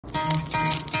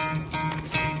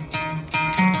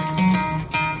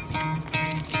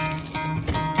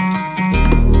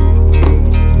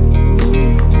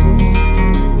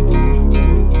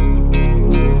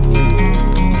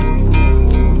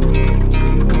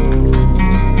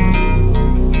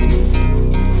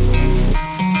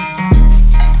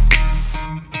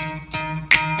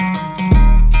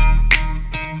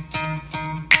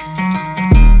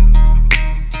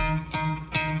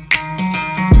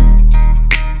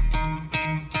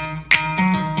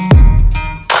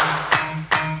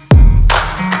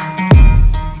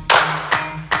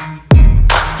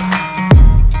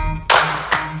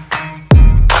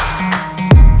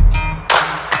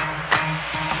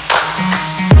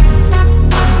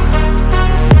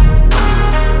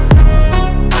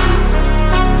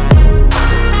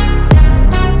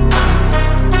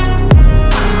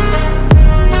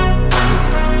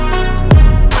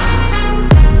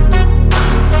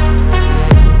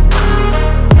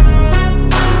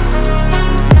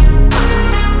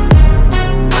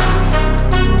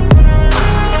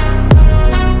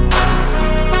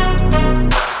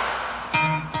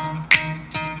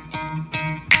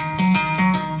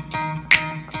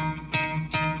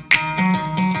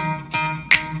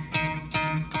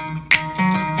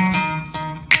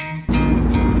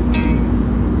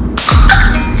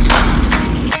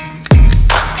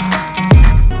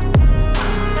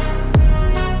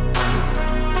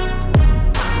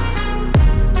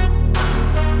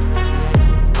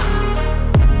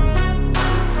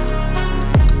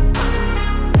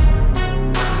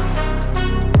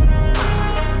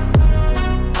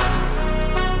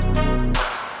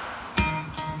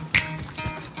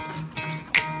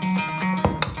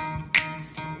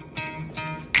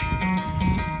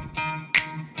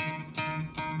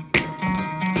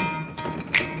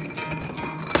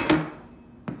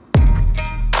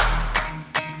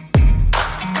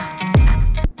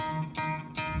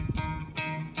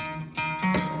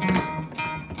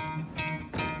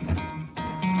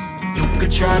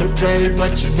Try to play it,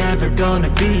 but you're never gonna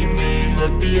beat me.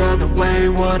 Look the other way,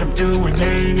 what I'm doing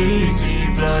ain't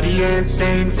easy. Bloody hands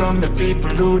stained from the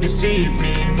people who deceive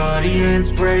me. Muddy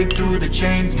hands break through the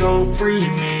chains, go free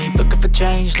me. Looking for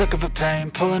change, looking for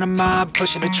pain. Pulling a mob,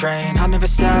 pushing a train. I'll never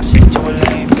stop, stick to a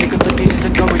lane. Pick up the pieces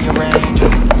and go rearrange.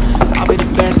 I'll be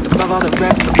the best above all the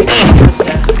rest, but we can't test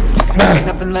that. Expect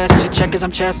nothing less, you check as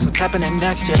I'm chess. What's happening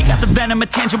next, yeah. He got the venom, a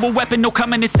tangible weapon. No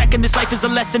coming in second, this life is a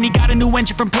lesson. He got a new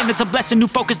engine from pain, it's a blessing. New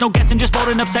focus, no guessing, just bold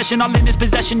and obsession. All in his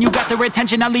possession, you got their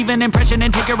attention. I'll leave an impression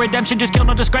and take a redemption. Just kill,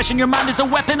 no discretion, your mind is a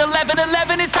weapon.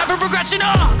 11-11, it's time for progression,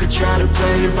 You could try to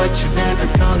play it, but you're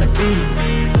never gonna beat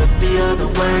me. Look the other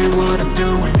way, what I'm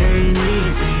doing ain't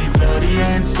easy. Bloody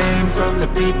hands stained from the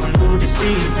people who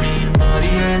deceive me. Muddy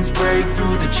hands break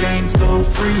through the chains, go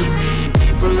free me.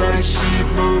 People like sheep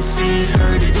move feet,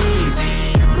 hurt it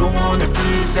easy. You don't wanna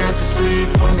be fast asleep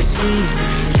when they see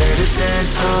me. Better stand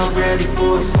tall, ready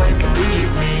for a fight,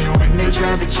 believe me. When they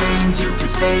try the chains, you can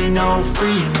say no,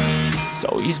 free me.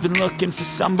 So he's been looking for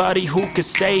somebody who could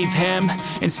save him,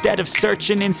 instead of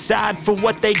searching inside for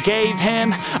what they gave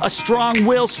him. A strong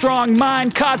will, strong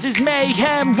mind causes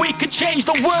mayhem. We could change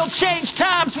the world, change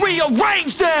times,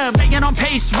 rearrange them. Staying on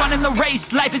pace, running the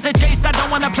race. Life is a chase, I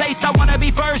don't want a place. I wanna be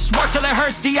first, work till it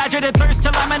hurts. Dehydrated thirst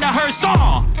till I'm in a hearse.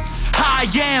 High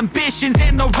ambitions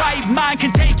and the right mind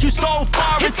can take you so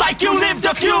far. It's like you lived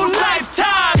a few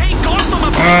lifetimes. Take off from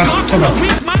a break off from a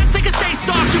weak minds. They can stay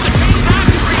soft, you can change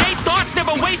lives, you create thoughts.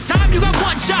 Never waste time, you got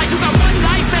one shot, you got one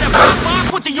life. Better pop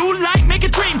off, what do you like? Make a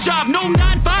dream job. No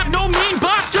 9-5, no mean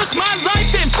boss, just my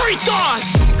life and free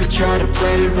thoughts. You could try to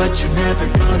play it, but you're never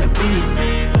gonna beat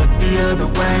me. Look the other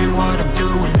way, what I'm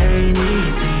doing ain't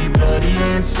easy. Bloody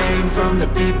hands stained from the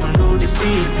people who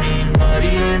deceive me. Muddy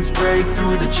hands break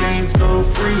through the chains, go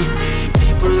free me.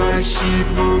 People like sheep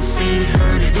move feet,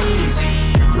 hurt it easy.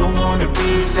 You don't wanna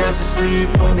be fast asleep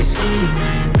when they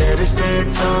scheming. Better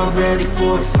stand tall, ready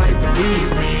for a fight,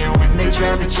 believe me. When they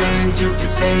try the chains, you can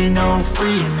say no,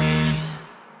 free me.